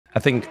I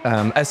think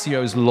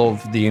SEOs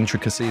love the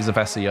intricacies of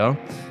SEO,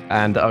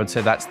 and I would say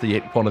that's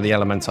one of the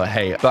elements I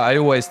hate. But I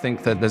always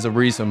think that there's a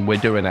reason we're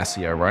doing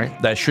SEO, right?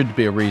 There should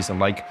be a reason.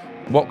 Like,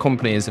 what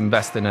company is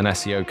investing in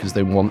SEO because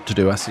they want to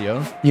do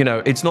SEO? You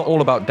know, it's not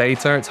all about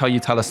data, it's how you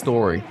tell a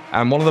story.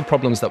 And one of the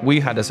problems that we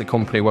had as a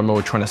company when we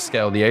were trying to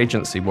scale the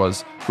agency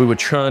was we were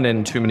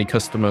churning too many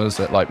customers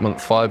at like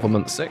month 5 or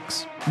month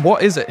 6.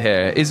 What is it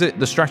here? Is it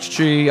the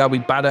strategy? Are we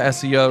bad at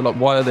SEO? Like,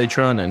 why are they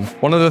churning?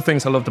 One of the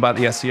things I loved about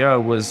the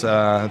SEO was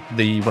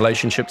the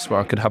relationships where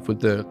I could have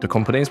with the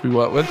companies we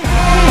work with.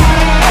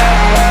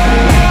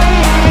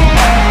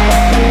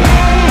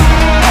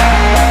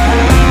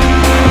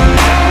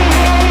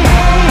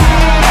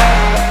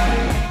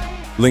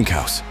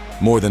 Linkhouse,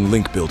 more than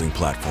link building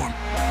platform.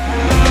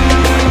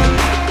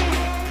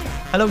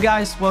 Hello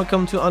guys,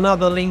 welcome to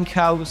another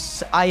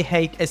Linkhouse I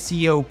Hate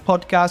SEO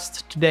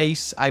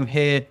podcast. I'm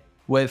here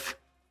with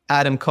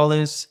Adam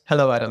Collins.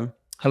 Hello Adam.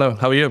 Hello,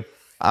 how are you?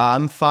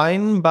 I'm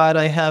fine, but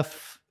I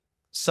have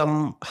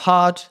some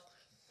hard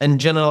and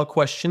general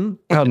question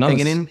at the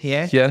beginning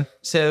here. Yeah.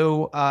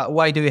 So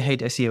why do you hate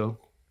SEO?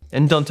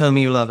 And don't tell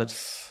me you love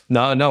it.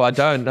 No, I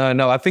don't.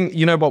 No. I think,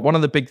 you know what, one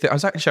of the big things, I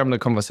was actually having a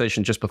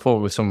conversation just before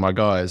with some of my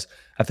guys.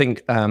 I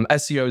think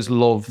SEOs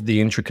love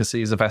the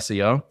intricacies of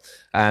SEO.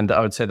 And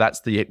I would say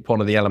that's one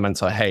of the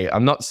elements I hate.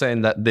 I'm not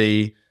saying that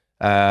the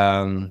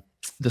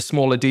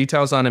smaller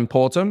details aren't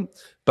important,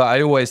 but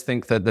I always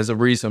think that there's a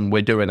reason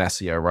we're doing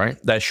SEO, right?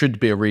 There should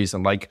be a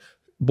reason. Like,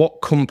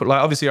 what company,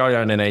 like obviously I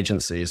own an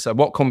agency, so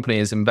what company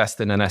is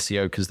investing in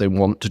SEO because they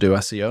want to do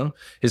SEO?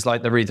 Is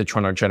like they're either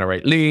trying to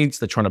generate leads,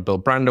 they're trying to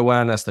build brand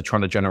awareness, they're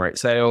trying to generate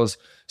sales.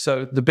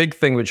 So the big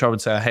thing which I would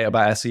say I hate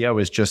about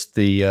SEO is just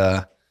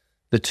the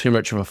too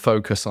much of a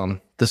focus on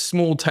the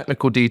small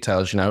technical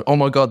details, you know. Oh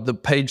my God, the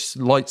page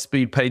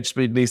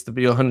speed needs to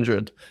be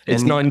 100.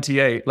 It's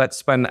 98. Let's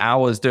spend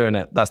hours doing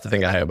it. That's the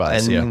thing I hate about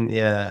SEO.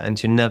 Yeah,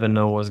 and you never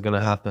know what's going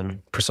to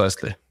happen.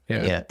 Precisely.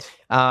 Yeah.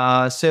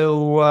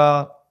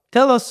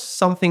 Tell us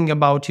something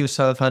about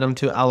yourself, Adam,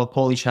 to our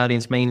Polish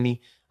audience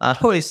mainly.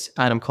 Who is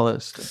Adam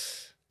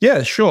Collins?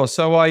 Yeah, sure.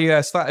 So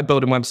I started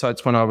building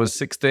websites when I was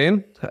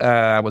 16.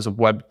 I was a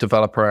web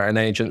developer at an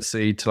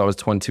agency till I was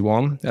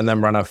 21, and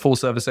then ran a full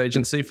service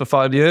agency for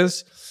 5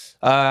 years.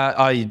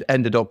 I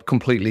ended up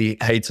completely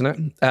hating it.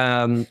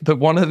 But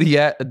one of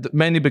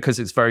mainly because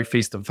it's very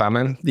feast and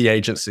famine, the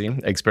agency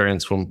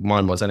experience from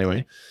mine was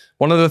anyway.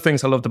 One of the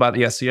things I loved about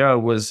the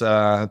SEO was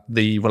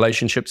the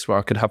relationships where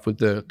I could have with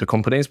the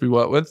companies we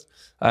work with.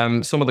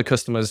 Some of the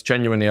customers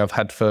genuinely I've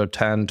had for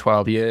 10,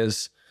 12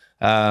 years.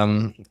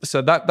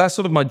 So that's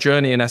sort of my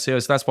journey in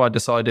SEO. So that's why I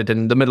decided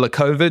in the middle of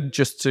COVID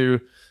just to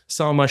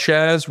sell my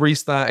shares,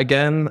 restart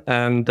again,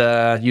 and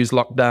use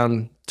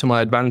lockdown to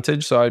my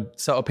advantage. So I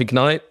set up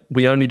Ignite.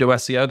 We only do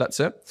SEO, that's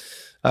it.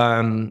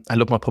 I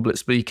love my public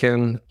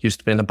speaking, used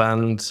to be in a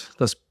band.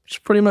 That's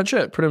pretty much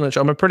it,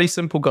 I'm a pretty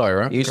simple guy,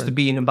 right? You used to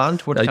be in a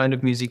band? What kind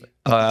of music?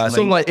 Sort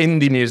of like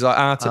indie music, like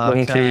Arctic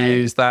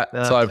Monkeys, that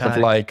type of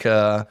like,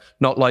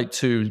 not like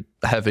too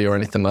heavy or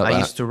anything like that. I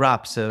used to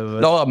rap, so...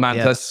 Oh man,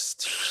 yeah.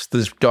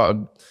 There's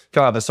got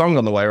to have a song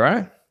on the way,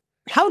 right?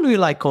 How do you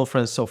like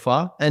conference so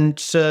far?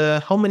 And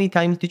how many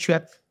times did you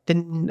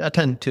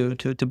attend to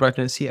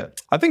Brighton SEO?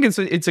 I think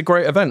it's a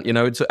great event. You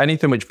know, it's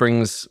anything which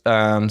brings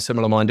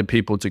similar-minded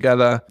people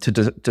together to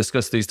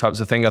discuss these types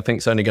of things. I think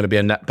it's only going to be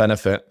a net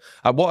benefit.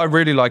 What I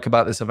really like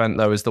about this event,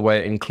 though, is the way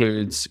it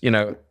includes, you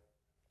know,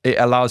 it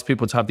allows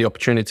people to have the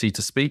opportunity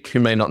to speak who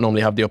may not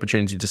normally have the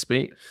opportunity to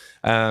speak.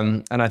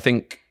 And I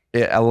think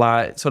it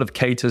sort of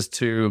caters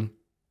to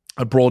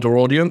a broader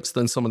audience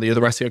than some of the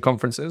other SEO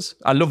conferences.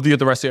 I love the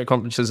other SEO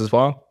conferences as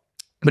well.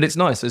 But it's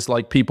nice. It's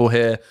like people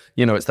here,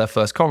 you know, it's their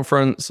first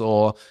conference,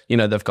 or, you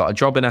know, they've got a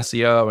job in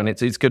SEO, and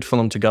it's good for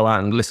them to go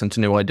out and listen to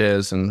new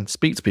ideas and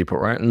speak to people,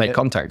 right? And make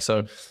contact.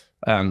 So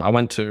I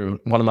went to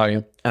one of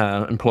my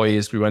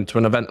employees, we went to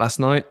an event last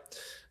night,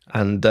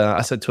 and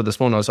I said to her this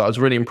morning, I was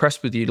really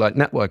impressed with you, like,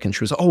 networking.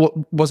 She was like,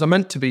 oh, was I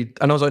meant to be?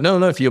 And I was like,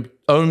 no, for your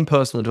own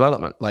personal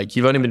development. Like,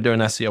 you've only been doing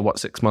SEO,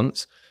 6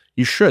 months?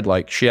 You should.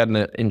 Like, she had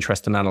an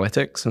interest in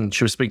analytics, and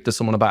she would speak to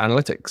someone about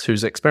analytics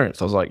who's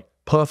experienced. I was like,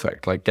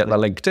 perfect. Like, get their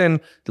LinkedIn,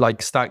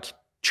 like, start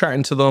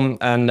chatting to them.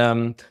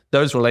 And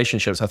those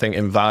relationships, I think,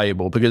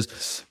 invaluable,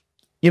 because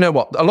you know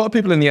what? A lot of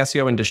people in the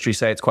SEO industry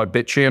say it's quite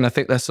bitchy, and I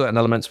think there's certain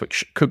elements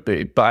which could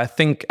be. But I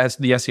think as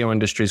the SEO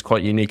industry is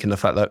quite unique in the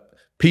fact that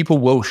people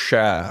will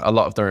share a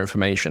lot of their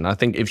information. I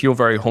think if you're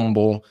very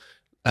humble,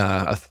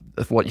 of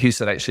what you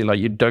said, actually, like,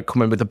 you don't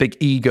come in with a big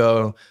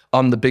ego,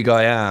 I'm the big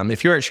I am.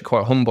 If you're actually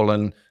quite humble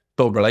and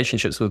build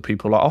relationships with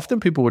people, like, often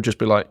people would just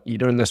be like, you're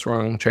doing this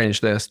wrong, change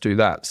this, do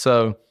that.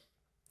 So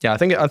yeah, I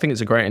think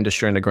it's a great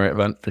industry and a great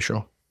event for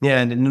sure.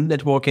 Yeah, and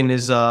networking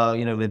is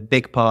you know, a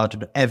big part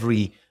of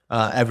every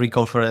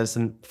conference,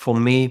 and for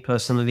me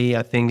personally,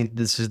 I think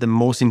this is the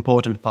most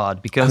important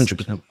part, because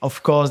 100%.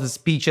 Of course the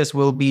speeches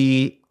will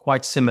be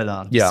quite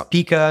similar. Yeah,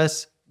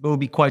 speakers will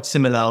be quite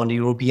similar on the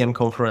European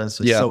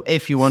conferences. Yeah. So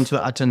if you want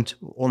to attend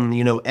on,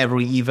 you know,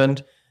 every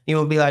event, you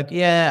will be like,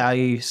 yeah,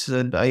 I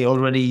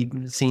already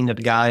seen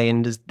that guy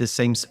in the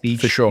same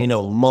speech, For sure.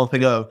 a month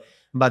ago.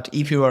 But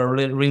if you are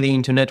really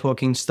into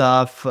networking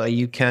stuff,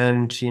 you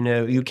can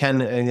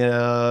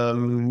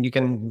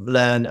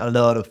learn a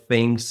lot of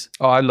things.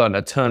 Oh, I learned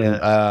a ton.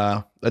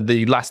 At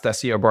the last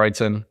SEO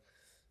Brighton,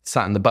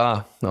 sat in the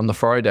bar on the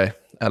Friday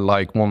at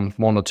like 1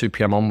 or 2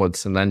 p.m.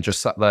 onwards, and then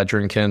just sat there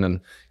drinking and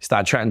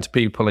start chatting to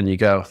people, and you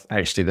go,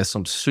 actually, there's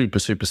some super,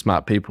 super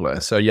smart people here.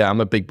 So yeah, I'm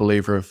a big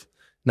believer of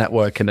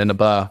networking in a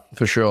bar,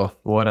 for sure.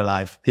 What a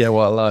life. Yeah,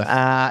 what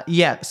a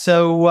life.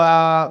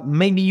 So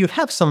maybe you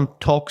have some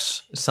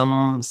talks,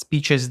 some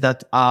speeches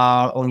that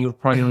are on your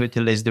priority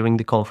list during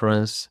the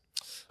conference.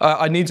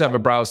 I need to have a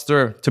browse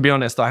through. To be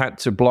honest, I had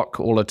to block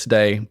all of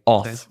today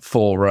off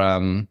for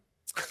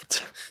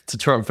to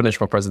try and finish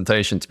my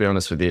presentation, to be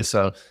honest with you.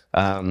 So,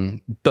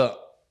 but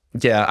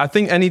yeah, I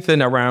think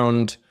anything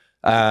around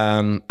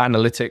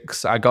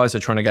analytics, our guys are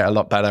trying to get a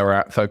lot better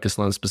at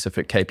focusing on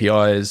specific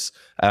KPIs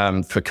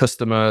for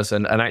customers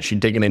and actually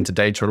digging into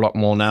data a lot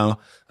more now.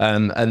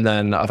 And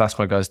then I've asked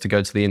my guys to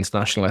go to the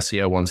international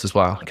SEO ones as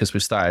well, because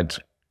we've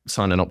started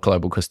signing up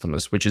global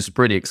customers, which is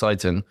pretty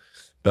exciting.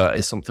 But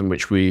it's something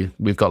which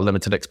we've got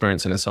limited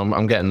experience in it. So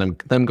I'm getting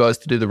them guys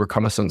to do the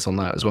reconnaissance on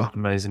that as well.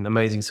 Amazing,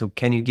 amazing. So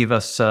can you give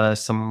us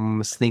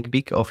some sneak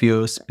peek of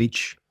your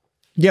speech?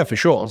 Yeah, for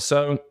sure.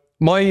 So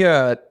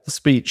my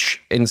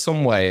speech, in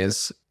some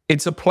ways,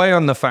 it's a play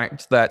on the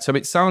fact that, so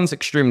it sounds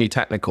extremely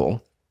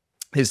technical.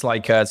 It's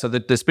like, so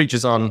the speech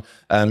is on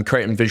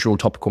creating visual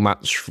topical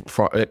maps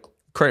from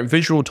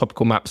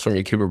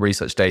your keyword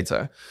research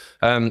data.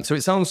 So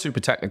it sounds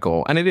super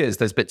technical, and it is.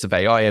 There's bits of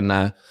AI in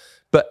there.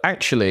 But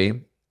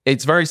actually,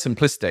 it's very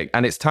simplistic,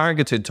 and it's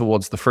targeted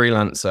towards the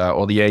freelancer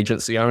or the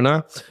agency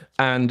owner.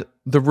 And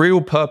the real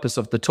purpose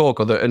of the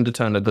talk, or the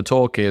undertone of the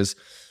talk, is,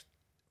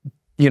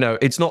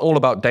 it's not all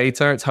about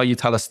data, it's how you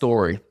tell a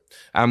story.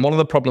 And one of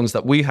the problems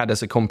that we had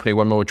as a company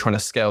when we were trying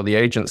to scale the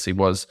agency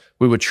was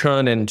we were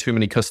churning too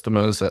many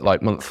customers at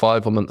like month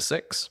 5 or month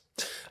 6.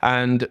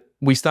 And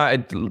we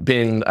started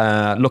being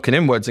looking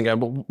inwards and going,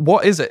 well,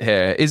 what is it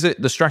here? Is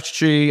it the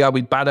strategy? Are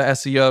we bad at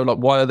SEO? Like,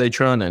 why are they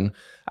churning?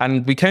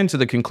 And we came to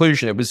the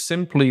conclusion it was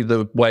simply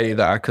the way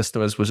that our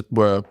customers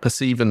were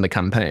perceiving the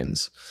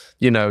campaigns.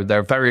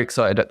 They're very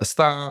excited at the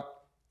start.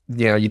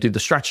 You do the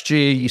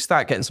strategy, you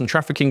start getting some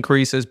traffic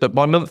increases, but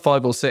by month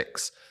 5 or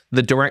 6,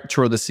 the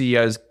director or the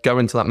CEOs go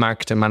into that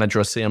marketing manager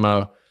or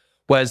CMO.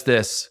 Where's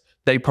this?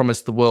 They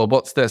promised the world.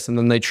 What's this? And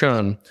then they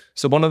churn.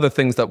 So one of the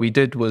things that we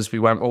did was we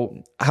went, well,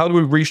 how do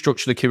we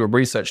restructure the keyword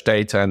research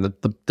data and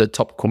the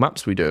topical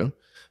maps we do?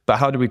 But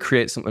how do we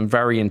create something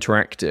very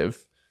interactive?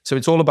 So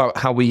it's all about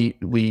how we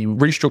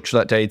restructure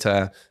that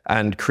data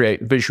and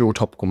create visual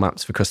topical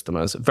maps for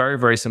customers. Very,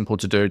 very simple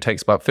to do. It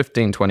takes about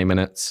 15, 20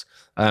 minutes.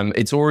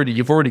 You've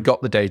already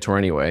got the data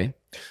anyway.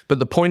 But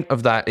the point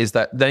of that is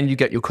that then you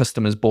get your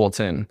customers bought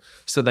in.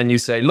 So then you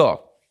say,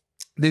 look,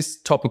 this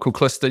topical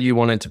cluster you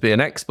wanted to be an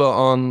expert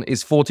on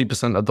is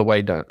 40% of the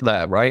way down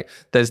there, right?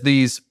 There's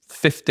these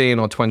 15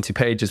 or 20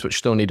 pages which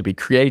still need to be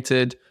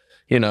created.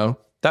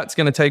 That's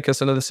going to take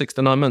us another 6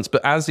 to 9 months.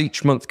 But as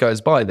each month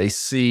goes by, they're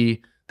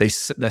seeing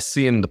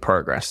the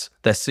progress.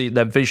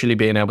 They're visually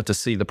being able to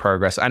see the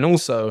progress. And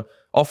also,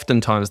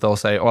 oftentimes they'll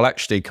say, well,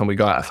 actually, can we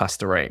go at a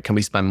faster rate? Can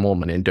we spend more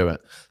money and do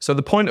it? So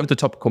the point of the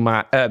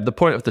the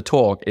point of the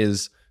talk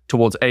is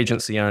towards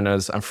agency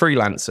owners and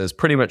freelancers,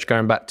 pretty much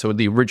going back to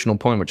the original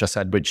point, which I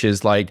said, which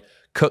is like,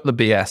 cut the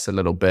BS a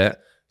little bit.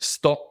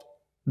 Stop.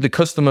 The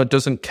customer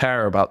doesn't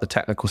care about the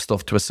technical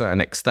stuff to a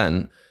certain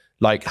extent.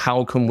 Like,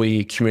 how can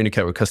we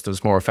communicate with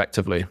customers more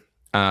effectively?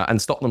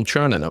 And stop them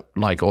churning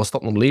it, or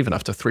stop them leaving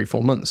after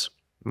 3-4 months.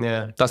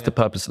 Yeah, that's the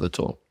purpose of the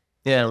talk.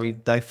 Yeah,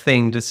 I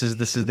think this is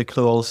the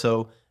clue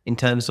also in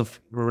terms of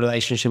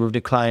relationship with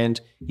the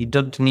client. You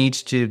don't need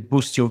to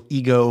boost your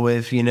ego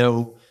with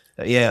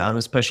I'm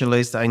a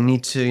specialist. I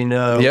need to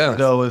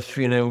go with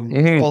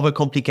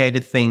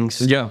overcomplicated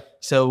things. Yeah.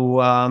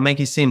 So make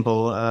it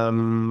simple.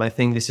 I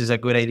think this is a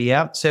good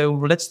idea. So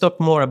let's talk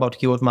more about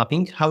keyword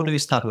mapping. How do you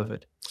start with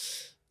it?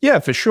 Yeah,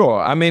 for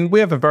sure. I mean, we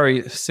have a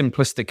very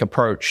simplistic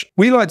approach.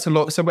 We like to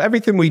look, so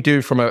everything we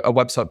do from a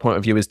website point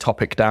of view is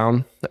topic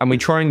down. And we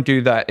try and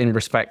do that in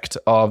respect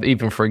of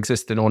even for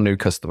existing or new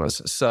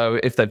customers. So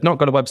if they've not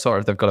got a website, or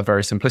if they've got a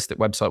very simplistic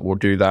website, we'll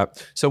do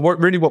that. So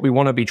what we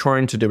want to be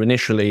trying to do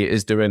initially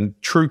is doing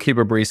true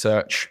keyword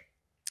research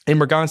in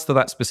regards to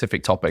that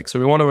specific topic. So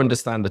we want to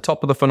understand the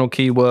top of the funnel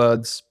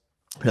keywords,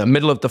 the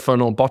middle of the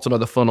funnel, bottom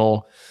of the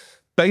funnel.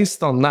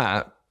 Based on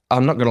that,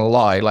 I'm not going to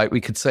lie, like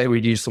we could say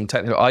we'd use some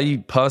technical.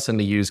 I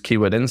personally use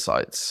keyword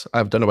insights.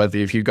 I don't know whether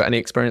you've got any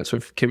experience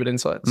with keyword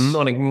insights.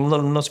 Not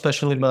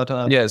especially, but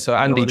yeah. So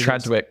Andy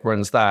Chadwick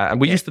runs that, and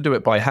we used to do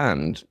it by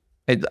hand.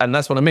 And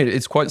that's what I mean.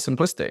 It's quite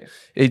simplistic.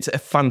 It's a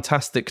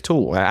fantastic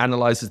tool. It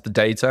analyzes the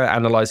data,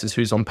 analyzes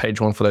who's on page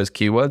 1 for those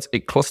keywords.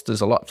 It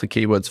clusters a lot of the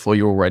keywords for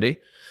you already.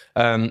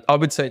 I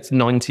would say it's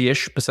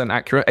 90-ish%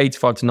 accurate,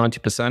 85 to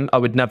 90%. I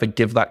would never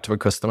give that to a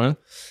customer.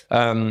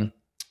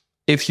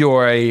 If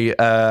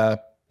you're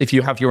if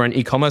you have your own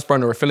e-commerce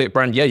brand or affiliate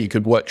brand, yeah, you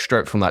could work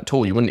straight from that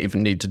tool. You wouldn't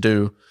even need to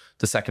do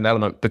the second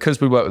element. Because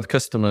we work with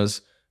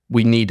customers,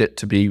 we need it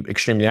to be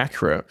extremely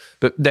accurate.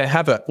 But they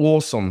have an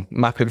awesome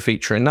mapping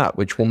feature in that,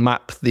 which will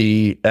map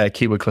the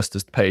keyword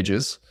clusters to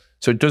pages.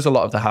 So it does a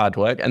lot of the hard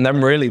work. And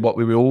then really what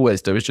we will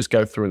always do is just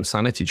go through and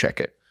sanity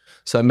check it.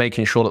 So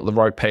making sure that the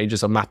right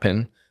pages are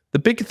mapping. The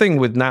big thing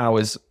with now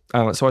is, so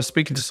I was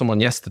speaking to someone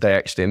yesterday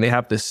actually, and they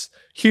have this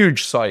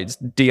huge site,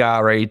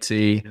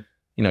 DR80,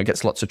 you know,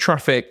 gets lots of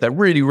traffic. They're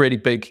really, really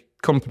big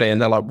company,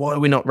 and they're like, why are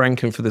we not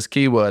ranking for this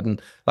keyword?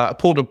 And I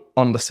pulled up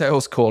on the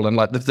sales call, and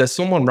like there's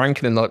someone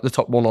ranking in like the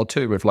top 1 or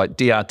 2 with like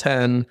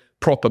DR10,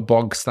 proper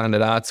bog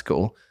standard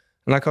article.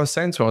 And like I was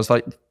saying to him, I was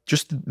like,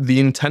 just the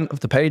intent of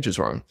the page is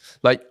wrong.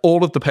 Like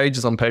all of the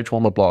pages on page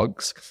 1 are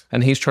blogs,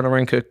 and he's trying to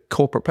rank a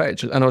corporate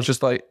page. And I was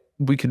just like,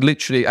 we could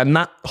literally, and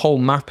that whole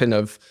mapping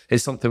of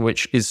is something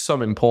which is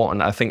so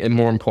important. I think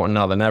more important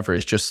now than ever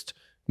is just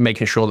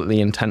making sure that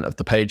the intent of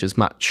the pages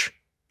match.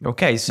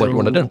 Okay, so what you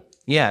want to do.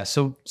 Yeah,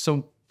 so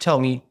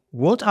tell me,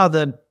 what are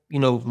the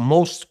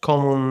most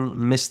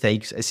common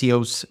mistakes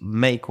SEOs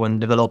make when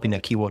developing a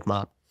keyword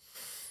map?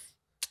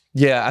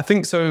 Yeah, I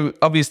think so.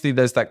 Obviously,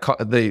 there's that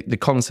the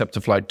concept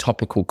of like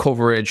topical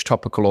coverage,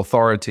 topical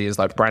authority is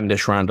like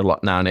brandished around a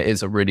lot now, and it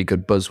is a really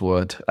good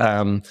buzzword.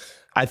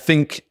 I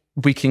think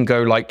we can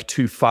go like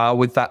too far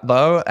with that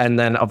though, and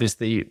then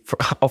obviously,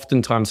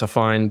 oftentimes I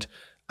find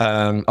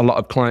a lot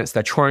of clients,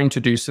 they're trying to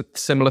do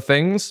similar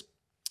things,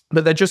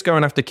 but they're just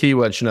going after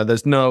keywords. You know,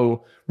 there's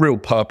no real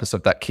purpose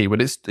of that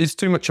keyword. It's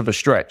too much of a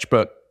stretch,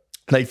 but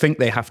they think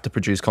they have to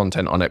produce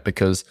content on it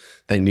because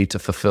they need to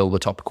fulfill the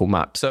topical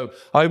map. So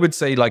I would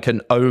say like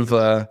an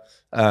over,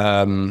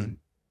 and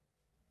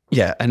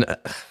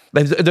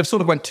they've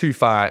sort of went too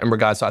far in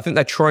regards to, I think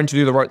they're trying to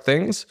do the right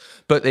things,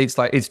 but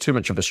it's too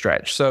much of a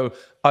stretch. So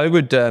I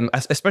would,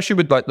 especially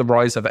with like the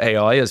rise of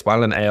AI as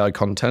well and AI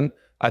content,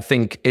 I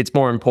think it's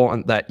more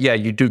important that, yeah,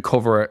 you do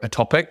cover a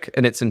topic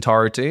in its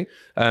entirety.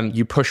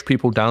 You push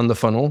people down the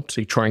funnel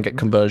to try and get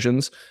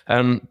conversions.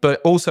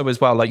 But also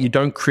as well, like you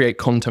don't create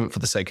content for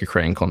the sake of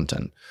creating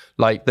content.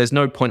 Like there's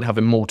no point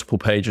having multiple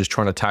pages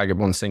trying to tag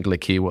one singular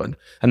keyword.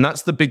 And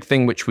that's the big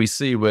thing which we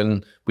see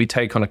when we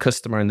take on a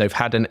customer and they've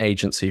had an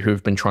agency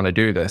who've been trying to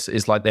do this,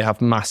 is like they have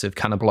massive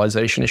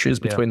cannibalization issues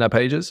between their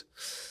pages.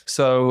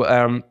 So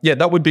yeah,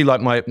 that would be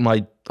like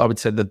my I would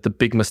say that the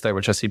big mistake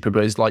which I see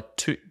people is like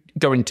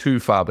going too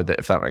far with it,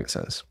 if that makes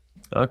sense.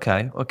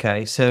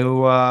 Okay.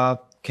 So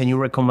can you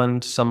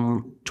recommend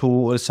some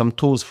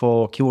tools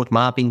for keyword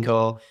mapping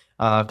or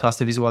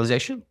cluster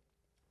visualization?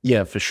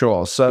 Yeah, for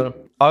sure. So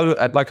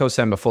like I was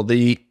saying before,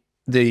 the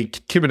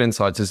Keyword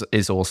Insights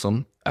is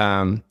awesome.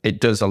 It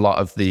does a lot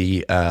of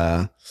the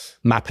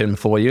mapping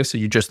for you, so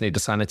you just need to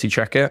sanity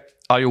check it.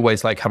 I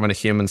always like having a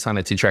human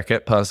sanity check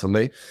it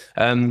personally.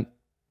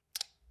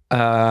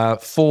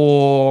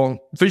 For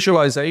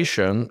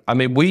visualization, I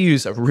mean, we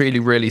use a really,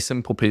 really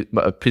simple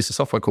piece of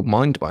software called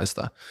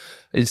MindMeister.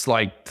 It's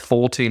like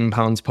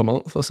 £14 per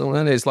month or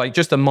something. It's like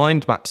just a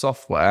mind map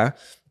software.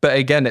 But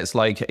again, it's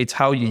like, it's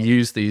how you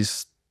use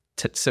these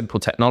simple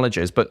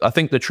technologies. But I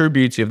think the true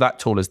beauty of that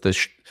tool is the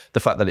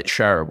fact that it's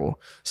shareable.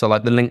 So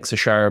like the links are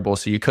shareable,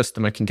 so your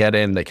customer can get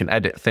in, they can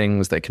edit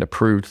things, they can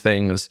approve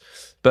things.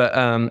 But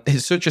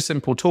it's such a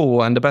simple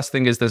tool, and the best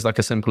thing is there's like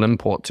a simple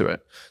import to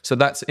it. So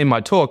that's in my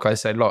talk, I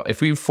said, look,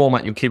 if we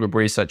format your keyword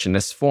research in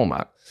this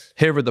format,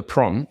 here are the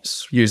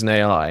prompts using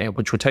AI,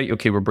 which will take your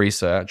keyword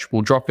research,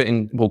 we'll drop it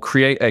in, we'll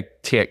create a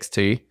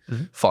TXT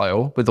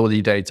file with all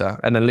your data,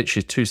 and then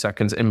literally 2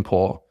 seconds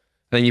import.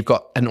 And then you've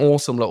got an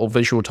awesome little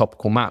visual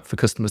topical map for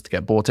customers to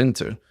get bought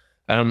into.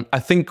 I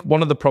think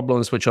one of the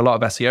problems which a lot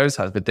of SEOs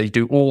have, that they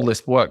do all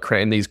this work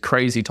creating these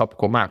crazy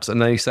topical maps,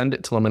 and they send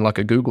it to them in like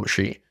a Google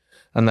sheet.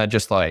 And they're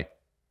just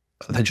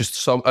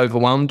so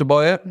overwhelmed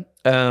by it.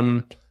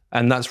 And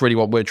that's really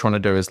what we're trying to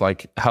do, is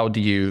like, how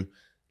do you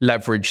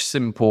leverage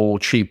simple,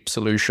 cheap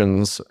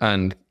solutions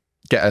and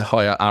get a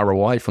higher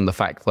ROI from the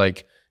fact,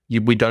 like,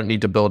 we don't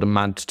need to build a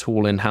mad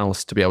tool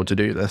in-house to be able to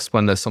do this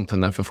when there's something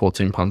there for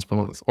 £14 per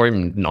month, or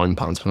even £9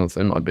 per month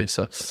it might be.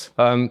 So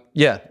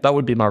yeah, that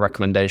would be my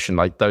recommendation,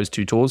 like those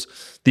 2 tools.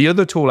 The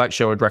other tool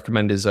actually I would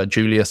recommend is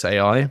Julius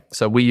AI.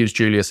 So we use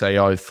Julius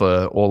AI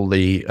for all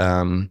the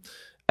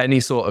any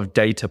sort of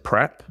data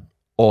prep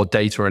or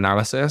data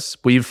analysis.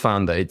 We've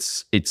found that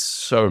it's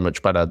so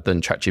much better than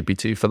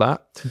ChatGPT for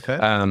that.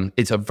 Okay.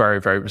 It's a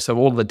very, so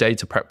all the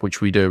data prep which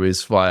we do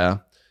is via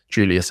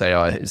Julius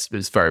AI. It's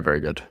very, very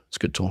good. It's a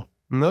good tool.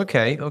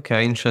 Okay,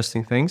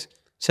 interesting things.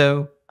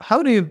 So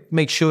how do you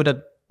make sure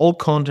that all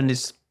content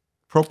is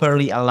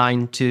properly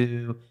aligned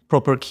to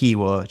proper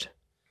keyword?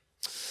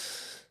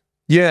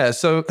 Yeah,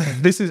 so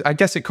I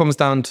guess it comes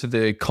down to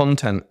the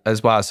content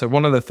as well. So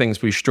one of the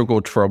things we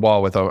struggled for a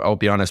while with, I'll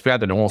be honest, we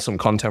had an awesome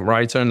content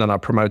writer, and then I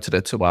promoted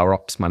it to our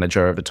ops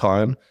manager over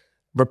time.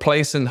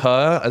 Replacing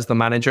her as the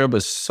manager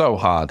was so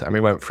hard, and we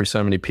went through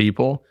so many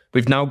people.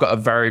 We've now got a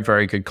very,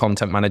 very good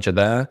content manager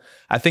there.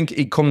 I think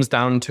it comes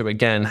down to,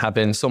 again,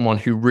 having someone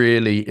who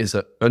really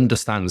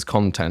understands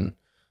content.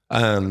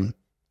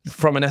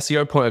 from an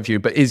SEO point of view,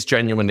 but is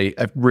genuinely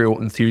a real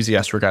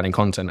enthusiast regarding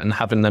content and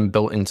having them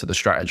built into the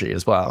strategy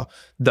as well.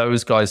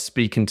 Those guys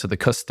speaking to the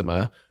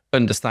customer,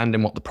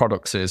 understanding what the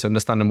products is,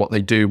 understanding what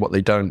they do, what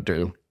they don't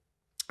do,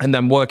 and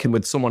then working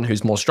with someone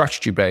who's more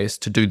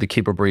strategy-based to do the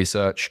keyword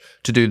research,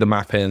 to do the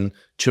mapping,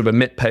 to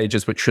omit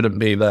pages which shouldn't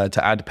be there,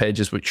 to add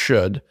pages which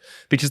should.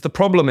 Because the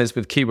problem is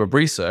with keyword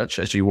research,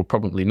 as you will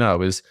probably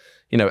know, is,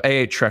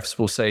 Ahrefs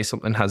will say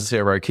something has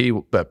 0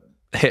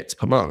 hits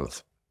per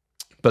month,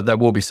 but there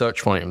will be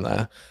search volume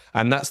there.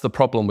 And that's the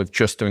problem with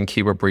just doing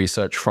keyword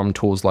research from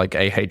tools like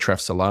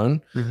Ahrefs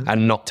alone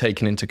and not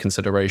taking into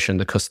consideration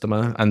the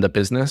customer and the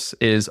business,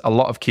 is a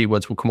lot of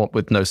keywords will come up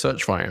with no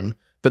search volume.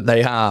 But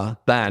they are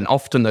then,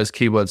 often those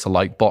keywords are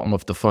like bottom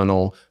of the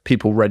funnel,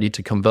 people ready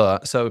to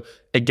convert. So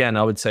again,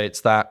 I would say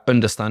it's that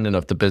understanding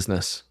of the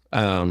business.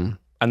 And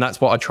that's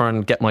what I try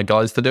and get my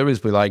guys to do, is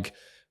be like,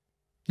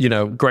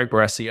 great,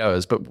 we're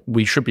SEOs, but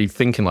we should be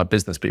thinking like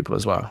business people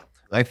as well.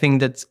 I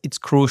think that it's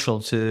crucial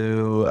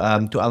to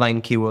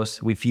align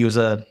keywords with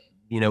user,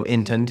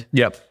 intent.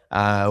 Yep.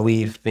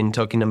 We've been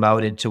talking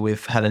about it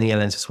with Helen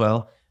Yellens as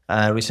well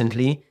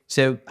recently.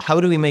 So how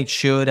do we make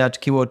sure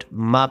that keyword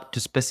map to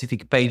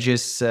specific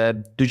pages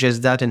do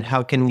just that, and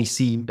how can we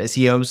see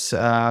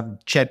SEOs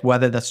check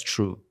whether that's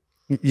true?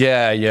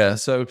 Yeah.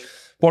 So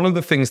one of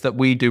the things that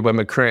we do when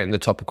we're creating the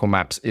topical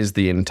maps is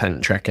the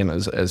intent checking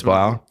as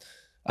well.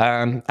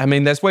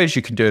 There's ways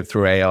you can do it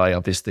through AI.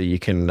 Obviously, you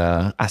can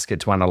ask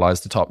it to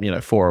analyze the top,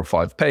 4 or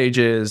 5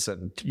 pages,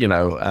 and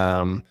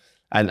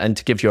and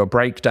to give you a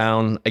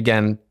breakdown.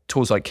 Again,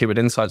 tools like Keyword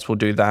Insights will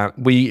do that.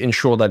 We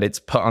ensure that it's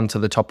put onto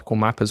the topical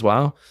map as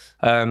well.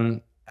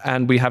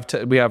 And we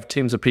have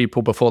teams of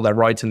people before they're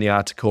writing the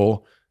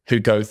article who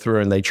go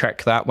through and they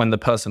check that. When the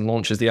person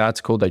launches the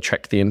article, they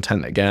check the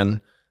intent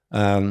again.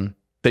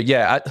 But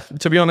yeah,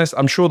 to be honest,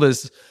 I'm sure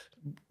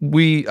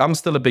I'm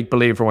still a big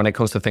believer when it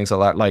comes to things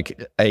like that.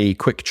 Like, a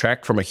quick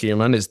check from a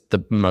human is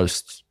the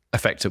most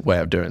effective way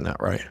of doing that,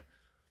 right?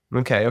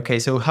 Okay.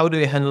 So how do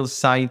you handle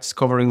sites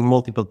covering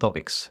multiple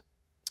topics?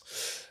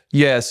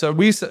 Yeah, so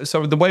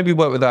the way we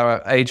work with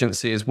our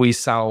agency is we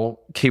sell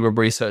keyword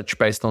research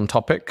based on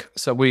topic.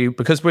 So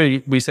because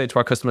we say to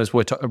our customers,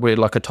 we're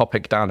like a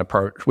topic down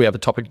approach. We have a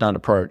topic down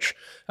approach.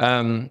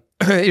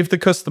 If the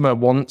customer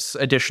wants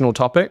additional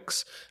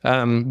topics,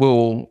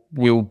 we'll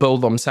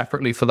build them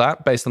separately for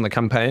that based on the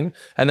campaign.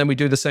 And then we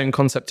do the same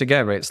concept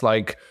again. It's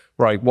like,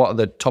 right, what are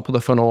the top of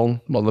the funnel?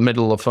 What the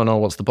middle of the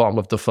funnel? What's the bottom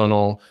of the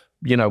funnel?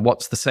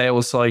 What's the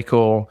sales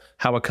cycle?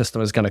 How are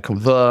customers going to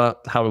convert?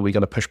 How are we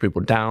going to push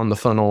people down the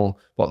funnel?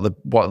 What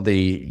are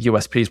the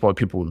USPs? What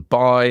people would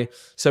buy?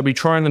 So we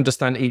try and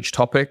understand each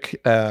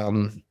topic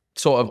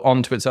sort of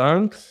onto its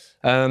own.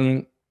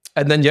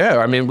 And then,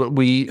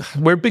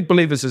 we're big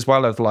believers as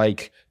well of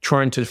like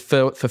trying to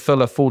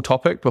fulfill a full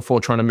topic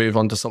before trying to move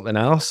on to something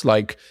else.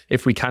 Like,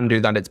 if we can do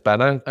that, it's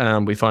better.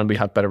 We find we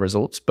have better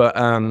results. But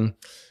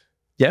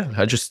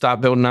I just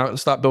start building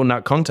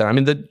out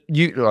content.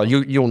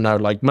 You'll know,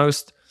 like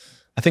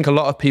I think a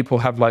lot of people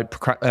have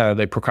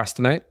they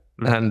procrastinate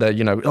and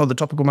the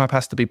topical map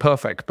has to be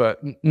perfect,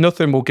 but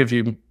nothing will give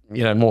you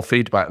more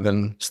feedback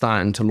than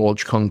starting to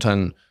launch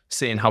content,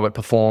 seeing how it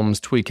performs,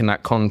 tweaking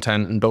that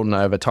content and building it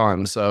over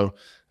time. So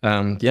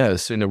the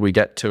sooner we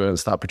get to it and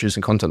start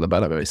producing content, the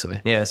better,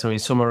 basically. Yeah. So in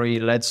summary,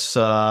 let's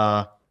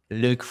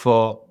look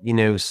for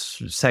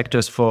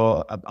sectors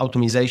for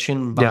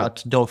optimization,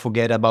 but don't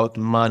forget about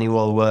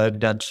manual work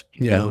that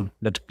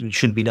that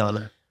should be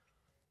done.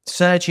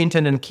 Search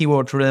intent and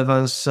keyword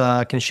relevance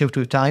can shift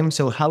with time.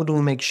 So how do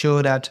we make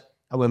sure that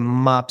our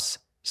maps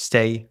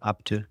stay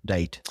up to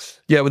date?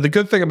 Yeah, well, the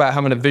good thing about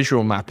having a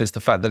visual map is the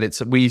fact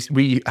that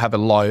we have a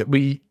live,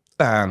 we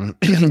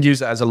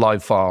use it as a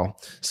live file.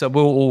 So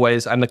we'll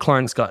always, and the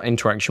client's got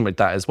interaction with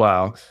that as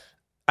well.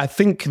 I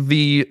think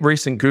the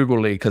recent Google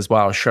leak as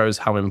well shows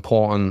how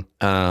important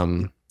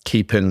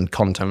keeping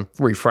content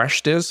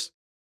refreshed is.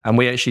 And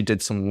we actually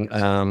did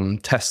some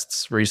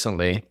tests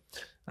recently,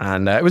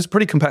 and it was a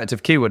pretty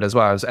competitive keyword as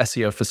well. It was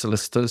SEO for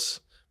solicitors.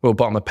 We were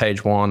bottom of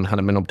page 1,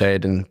 hadn't been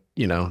updated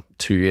in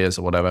 2 years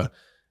or whatever.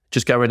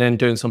 Just going in,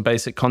 doing some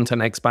basic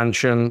content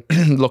expansion,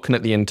 looking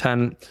at the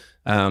intent.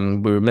 We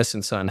were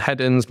missing certain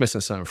headings,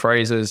 missing certain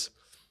phrases.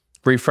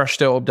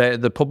 Refreshed it,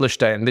 updated the publish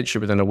date, and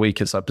literally within a week,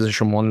 it's like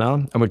position 1 now.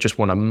 And we just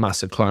won a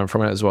massive client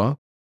from it as well.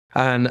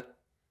 And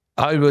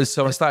I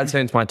started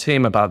saying to my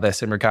team about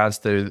this in regards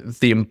to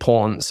the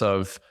importance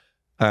of,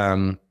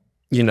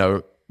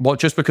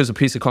 just because a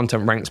piece of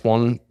content ranks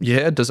 1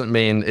 year doesn't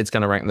mean it's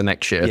going to rank the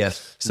next year.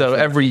 Yes. So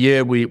every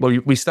year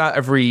we start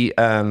every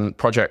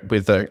project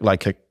with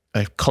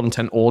a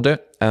content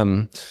audit,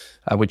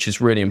 which is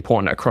really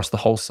important across the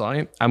whole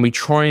site. And we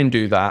try and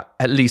do that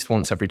at least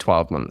once every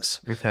 12 months.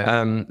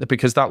 Okay.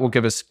 Because that will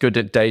give us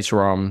good data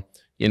on,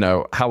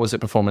 how was it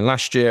performing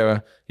last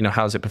year?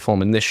 How's it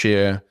performing this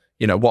year?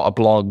 What are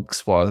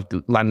blogs? What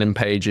are landing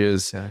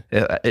pages?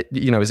 Yeah.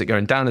 Is it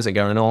going down? Is it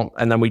going up?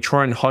 And then we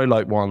try and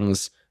highlight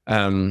ones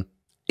in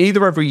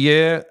either every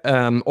year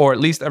or at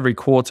least every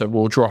quarter,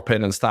 we'll drop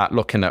in and start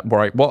looking at,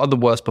 right, what are the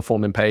worst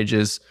performing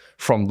pages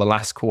from the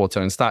last quarter,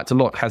 and start to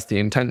look, has the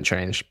intent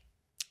changed?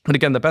 But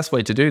again, the best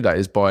way to do that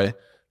is by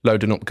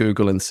loading up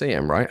Google and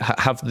seeing, right?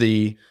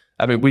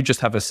 We just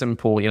have a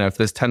simple, if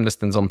there's 10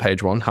 listings on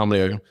page one, how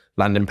many are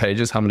landing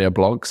pages, how many are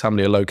blogs, how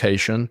many are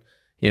location,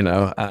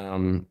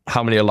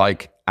 how many are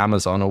like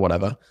Amazon or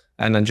whatever,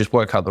 and then just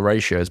work out the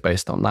ratios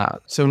based on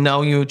that. So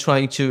now you're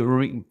trying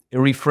to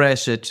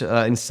refresh it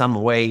in some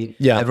way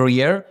every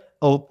year.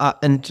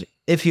 And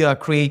if you are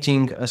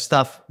creating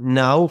stuff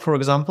now, for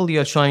example,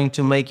 you're trying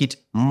to make it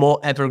more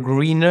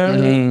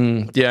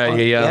evergreener.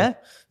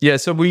 Yeah.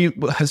 So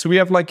we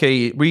have like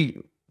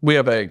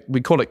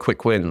we call it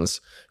quick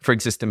wins for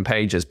existing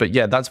pages. But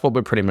yeah, that's what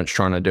we're pretty much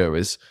trying to do,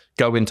 is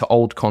go into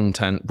old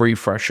content,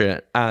 refresh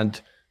it,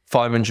 add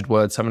 500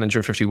 words,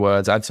 750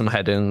 words, add some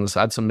headings,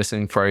 add some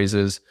missing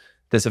phrases.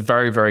 There's a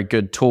very, very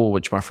good tool,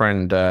 which my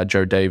friend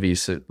Joe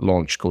Davies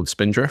launched, called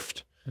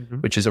Spindrift,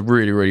 which is a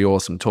really, really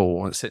awesome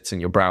tool. It sits in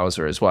your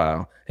browser as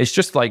well. It's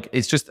just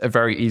a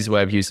very easy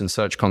way of using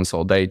Search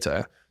Console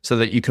data so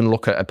that you can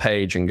look at a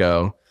page and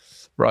go,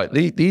 right,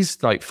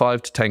 these like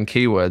 5 to 10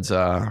 keywords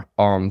are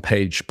on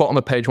bottom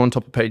of page 1,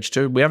 top of page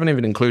 2. We haven't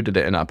even included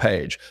it in our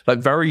page. Like,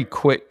 very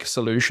quick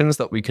solutions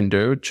that we can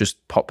do,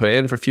 just pop it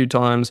in for a few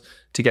times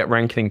to get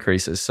ranking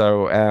increases.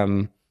 So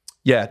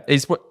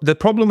the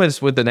problem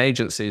is with an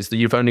agency is that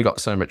you've only got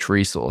so much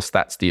resource.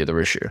 That's the other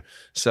issue.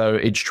 So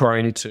it's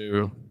trying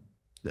to,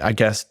 I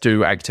guess,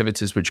 do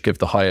activities which give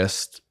the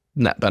highest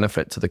net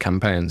benefit to the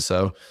campaign.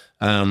 So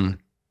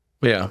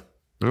yeah.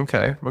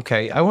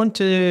 Okay. I want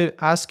to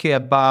ask you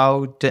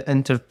about the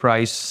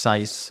enterprise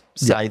size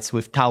sites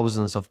with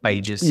thousands of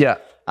pages. Yeah.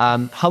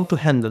 How to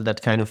handle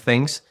that kind of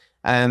things,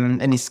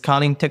 any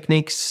scaling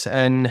techniques,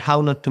 and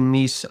how not to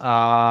miss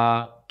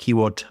a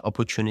keyword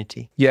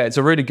opportunity. Yeah, it's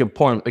a really good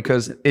point,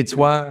 because it's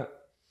where,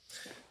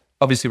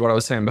 obviously what I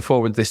was saying before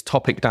with this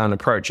topic down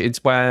approach,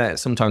 it's where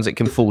sometimes it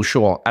can fall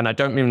short. And I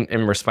don't mean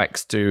in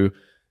respects to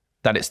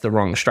that it's the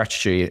wrong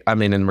strategy. I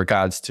mean, in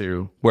regards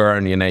to, we're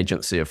only an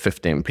agency of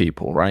 15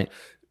 people, right?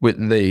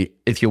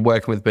 If you're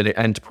working with big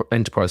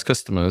enterprise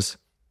customers,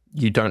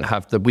 we don't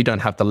have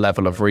the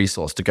level of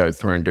resource to go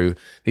through and do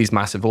these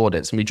massive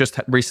audits. And we just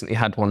recently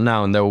had one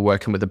now, and they were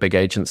working with a big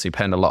agency,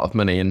 paying a lot of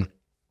money, and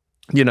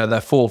they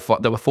were 4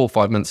 or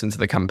 5 months into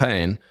the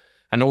campaign,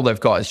 and all they've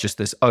got is just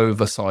this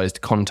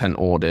oversized content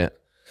audit,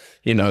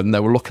 and they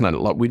were looking at it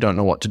like, we don't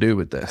know what to do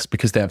with this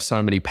because they have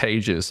so many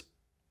pages.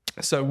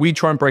 So we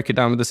try and break it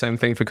down with the same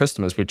thing for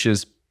customers, which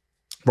is,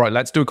 right,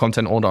 let's do a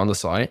content audit on the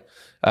site,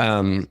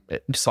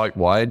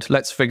 site-wide.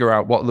 Let's figure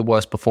out what are the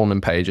worst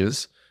performing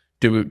pages.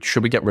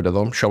 Should we get rid of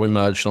them? Shall we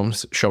merge them?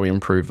 Shall we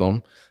improve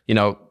them?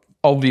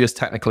 Obvious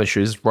technical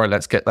issues, right,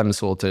 let's get them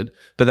sorted.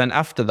 But then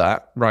after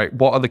that, right,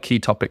 what are the key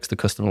topics the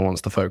customer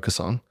wants to focus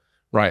on,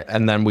 right?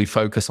 And then we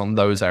focus on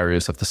those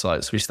areas of the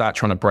site. So we start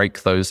trying to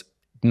break those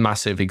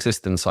massive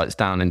existing sites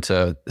down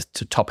into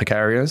topic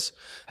areas.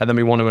 And then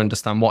we want to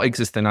understand what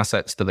existing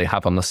assets do they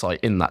have on the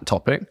site in that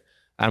topic,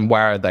 and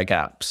where are their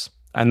gaps.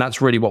 And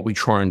that's really what we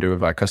try and do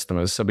with our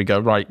customers. So we go,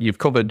 right, you've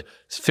covered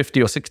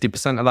 50 or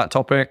 60% of that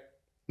topic.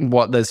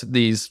 There's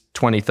these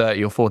 20,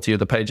 30 or 40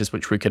 other pages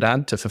which we could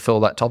add to fulfill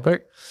that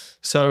topic.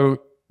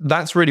 So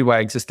that's really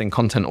where existing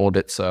content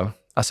audits are,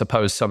 I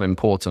suppose, so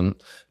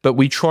important. But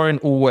we try and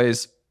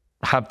always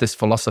have this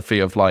philosophy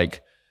of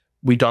like,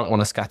 we don't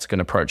want a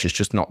scattergun approach. It's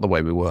just not the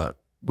way we work.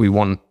 We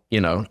want,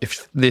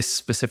 if this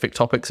specific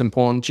topic's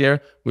important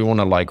here, we want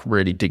to like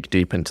really dig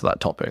deep into that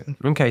topic.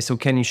 Okay, so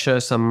can you share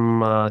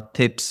some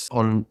tips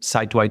on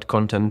site-wide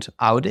content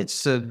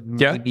audits?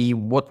 Maybe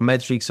what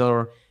metrics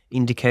or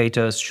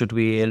indicators should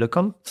we look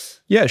on?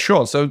 Yeah,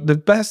 sure. So the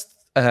best,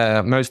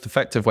 most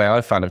effective way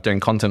I've found of doing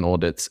content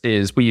audits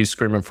is we use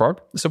Screaming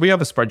Frog. So we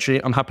have a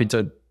spreadsheet. I'm happy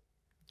to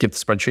give the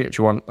spreadsheet if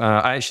you want.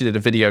 I actually did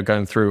a video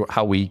going through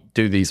how we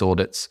do these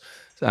audits.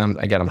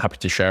 Again, I'm happy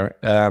to share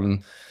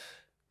it.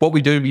 What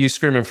we do, we use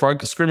Screaming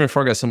Frog. Screaming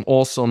Frog has some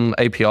awesome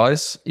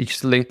APIs. You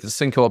can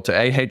sync up to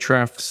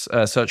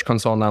Ahrefs, Search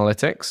Console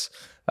Analytics.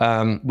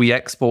 We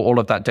export all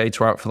of that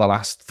data out for the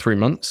last 3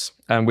 months,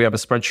 and we have a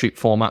spreadsheet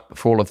format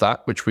for all of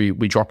that, which we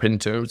drop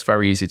into. It's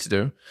very easy to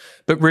do.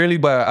 But really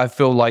where I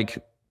feel like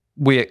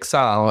we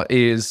excel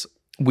is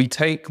we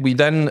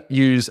then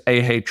use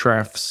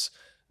Ahrefs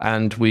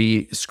and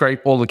we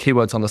scrape all the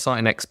keywords on the site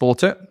and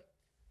export it.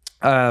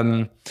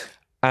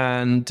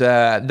 And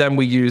then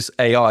we use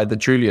AI, the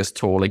Julius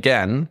tool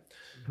again,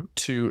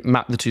 to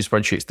map the two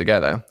spreadsheets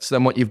together. So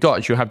then what you've got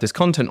is you have this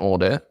content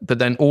audit, but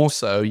then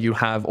also you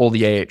have all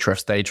the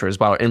Ahrefs data as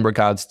well in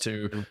regards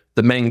to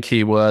the main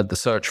keyword, the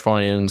search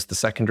volumes, the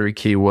secondary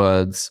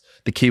keywords,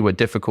 the keyword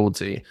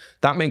difficulty.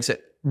 That makes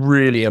it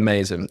really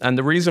amazing. And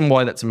the reason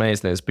why that's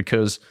amazing is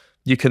because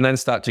you can then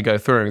start to go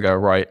through and go,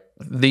 right,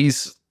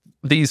 these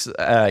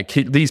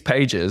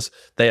pages,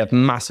 they have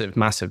massive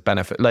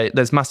benefit. Like,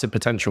 there's massive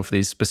potential for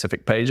these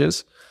specific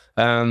pages.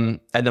 And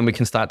then we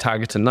can start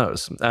targeting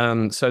those.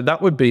 So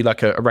that would be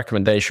like a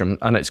recommendation.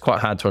 And it's quite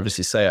hard to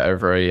obviously say it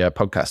over a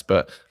podcast,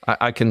 but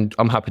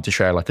I'm happy to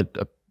share like a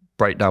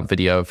breakdown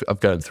video of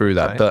going through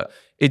that. Right. But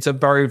it's a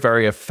very,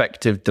 very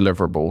effective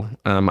deliverable.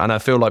 And I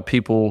feel like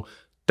people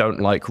don't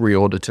like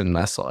re-auditing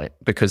their site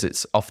because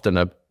it's often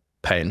a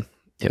pain,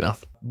 you know.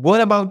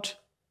 What about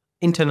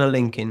internal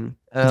linking?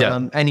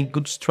 Any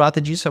good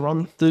strategies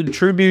around? The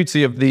true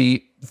beauty of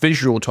the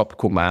visual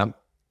topical map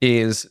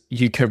is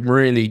you can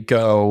really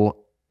go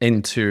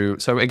into,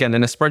 so again,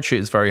 in a spreadsheet,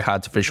 it's very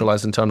hard to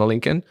visualize internal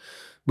linking.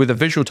 With a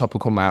visual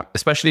topical map,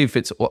 especially if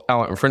it's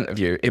out in front of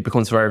you, it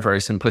becomes very, very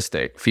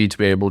simplistic for you to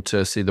be able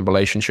to see the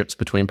relationships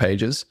between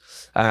pages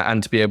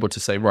and to be able to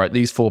say, right,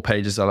 these 4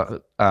 pages are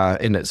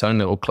in its own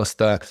little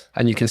cluster,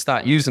 and you can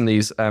start using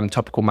these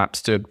topical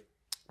maps to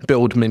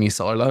build mini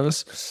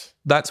silos.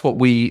 That's what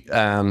we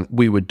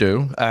would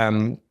do.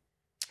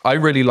 I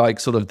really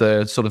like sort of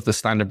the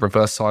standard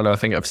reverse silo. I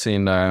think I've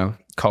seen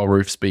Carl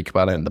Roof speak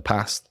about it in the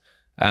past.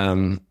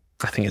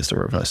 I think it's the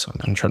reverse.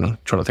 I'm trying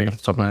to think off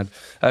the top of my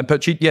head.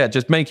 But yeah,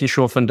 just making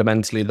sure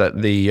fundamentally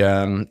that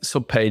the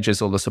sub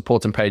pages or the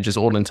supporting pages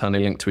all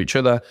internally link to each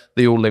other.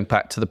 They all link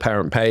back to the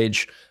parent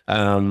page.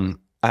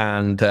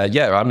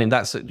 Yeah, I mean,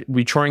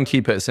 we try and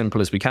keep it as simple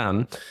as we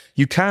can.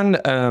 You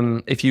can,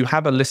 if you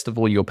have a list of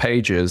all your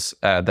pages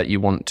that you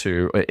want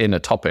to in a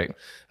topic,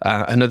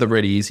 another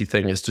really easy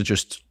thing is to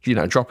just,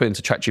 drop it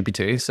into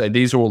ChatGPT, say,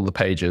 these are all the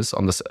pages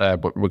on this,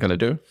 what we're going to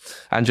do,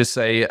 and just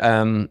say,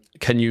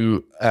 can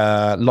you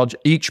lodge,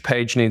 each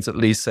page needs at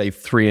least, say,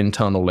 3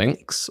 internal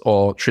links,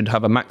 or should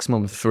have a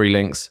maximum of 3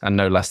 links and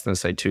no less than,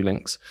 say, 2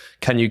 links.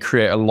 Can you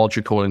create a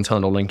logical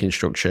internal linking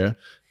structure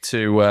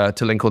to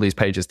link all these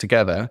pages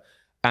together?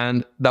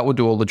 And that will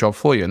do all the job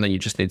for you. And then you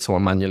just need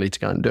someone manually to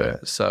go and do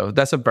it. So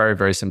that's a very,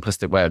 very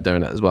simplistic way of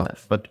doing it as well.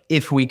 But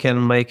if we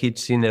can make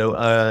it, in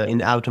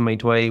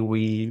automate way,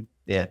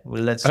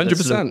 let's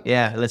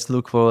 100%. Let's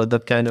look for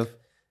that kind of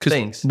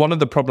things. One of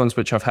the problems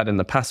which I've had in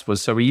the past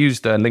was, so we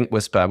used Link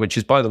Whisper, which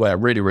is, by the way, a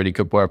really, really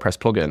good WordPress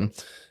plugin.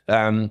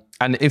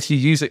 And if you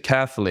use it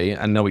carefully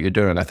and know what you're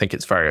doing, I think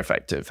it's very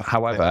effective.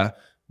 However,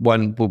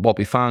 what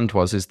we found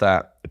is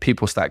that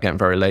people start getting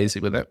very lazy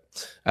with it.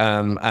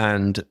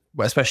 And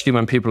especially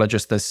when people are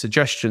just, there's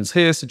suggestions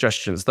here,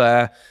 suggestions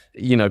there,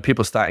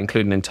 people start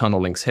including internal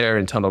links here,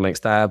 internal links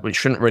there, which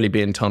shouldn't really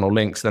be internal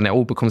links. Then it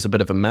all becomes a bit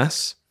of a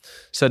mess.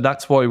 So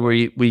that's why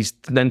we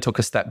then took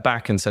a step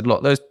back and said,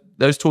 look,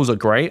 those tools are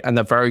great. And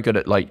they're very good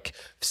at like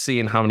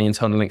seeing how many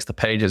internal links to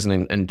pages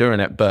and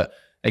doing it. But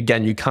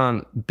again, you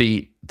can't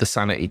beat the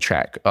sanity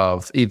check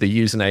of either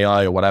using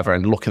AI or whatever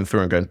and looking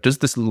through and going, does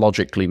this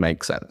logically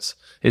make sense?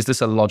 Is this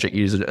a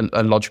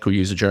logical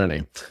user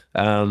journey?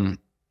 And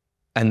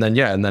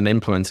then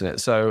implementing it.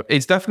 So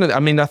it's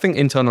definitely, I think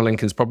internal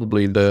linking is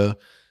probably the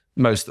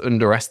most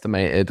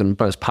underestimated and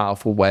most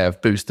powerful way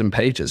of boosting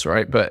pages,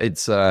 right? But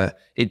it's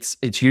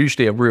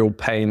usually a real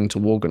pain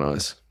to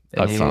organize,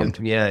 I've found.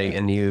 Yeah,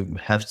 and you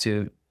have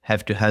to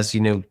have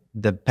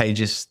the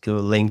pages to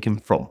link them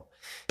from.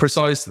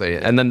 Precisely.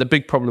 And then the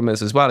big problem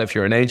is as well, if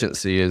you're an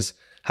agency, is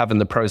having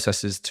the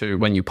processes to,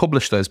 when you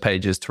publish those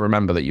pages, to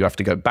remember that you have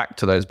to go back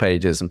to those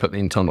pages and put the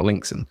internal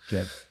links in.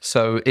 Yeah.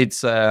 So it's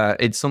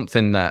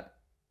something that,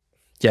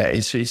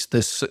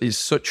 it's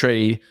such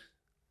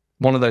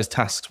one of those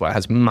tasks where it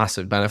has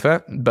massive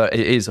benefit, but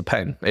it is a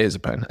pain. It is a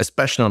pain,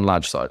 especially on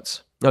large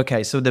sites.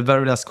 Okay, so the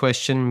very last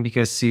question,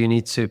 because you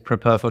need to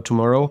prepare for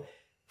tomorrow.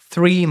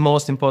 3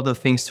 most important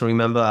things to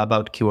remember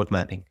about keyword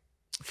mapping.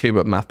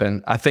 Keyword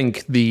mapping. I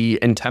think the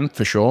intent,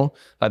 for sure.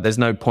 Like, there's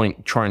no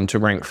point trying to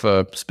rank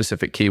for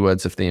specific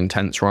keywords if the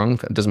intent's wrong.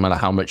 It doesn't matter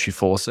how much you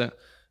force it.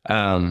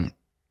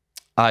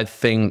 I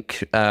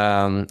think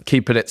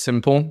keeping it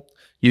simple,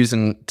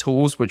 using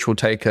tools which will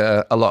take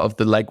a lot of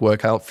the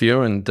legwork out for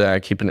you, and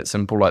keeping it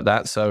simple like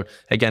that. So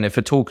again, if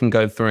a tool can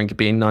go through and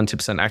be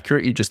 90%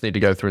 accurate, you just need to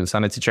go through and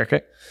sanity check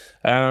it.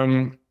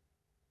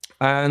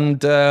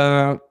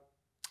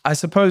 I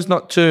suppose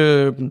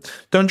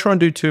don't try and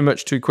do too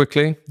much too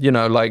quickly,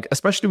 like,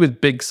 especially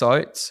with big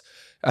sites.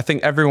 I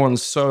think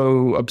everyone's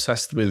so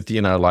obsessed with,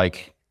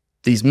 like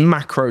these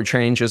macro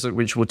changes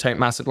which will take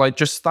massive, like,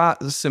 just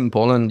start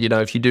simple. And,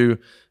 if you do,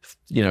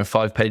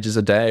 5 pages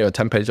a day or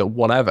 10 pages or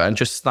whatever, and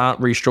just start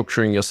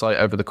restructuring your site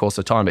over the course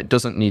of time. It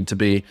doesn't need to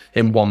be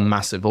in one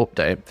massive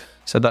update.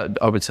 So that,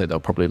 I would say, they're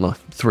probably my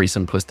 3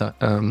 simplest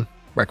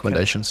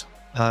recommendations.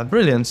 Okay.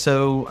 Brilliant.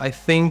 So I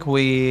think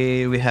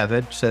we have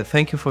it. So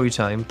thank you for your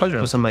time. Pleasure.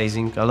 It was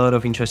amazing. A lot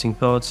of interesting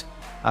thoughts.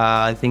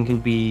 I think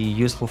it'll be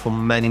useful for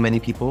many, many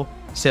people.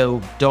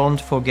 So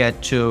don't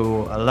forget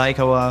to like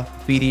our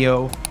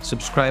video,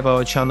 subscribe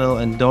our channel,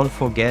 and don't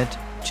forget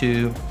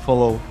to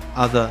follow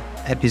other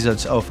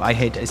episodes of I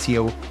Hate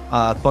SEO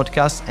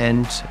podcast,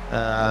 and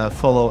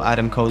follow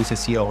Adam Collins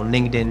SEO on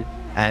LinkedIn.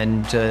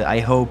 And I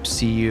hope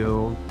see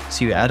you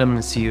Adam,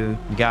 and see you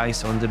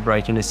guys on the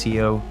Brighton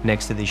SEO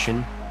next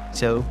edition.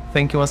 So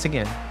thank you once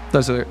again.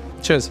 That's it.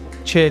 Cheers.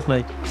 Cheers,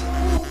 mate.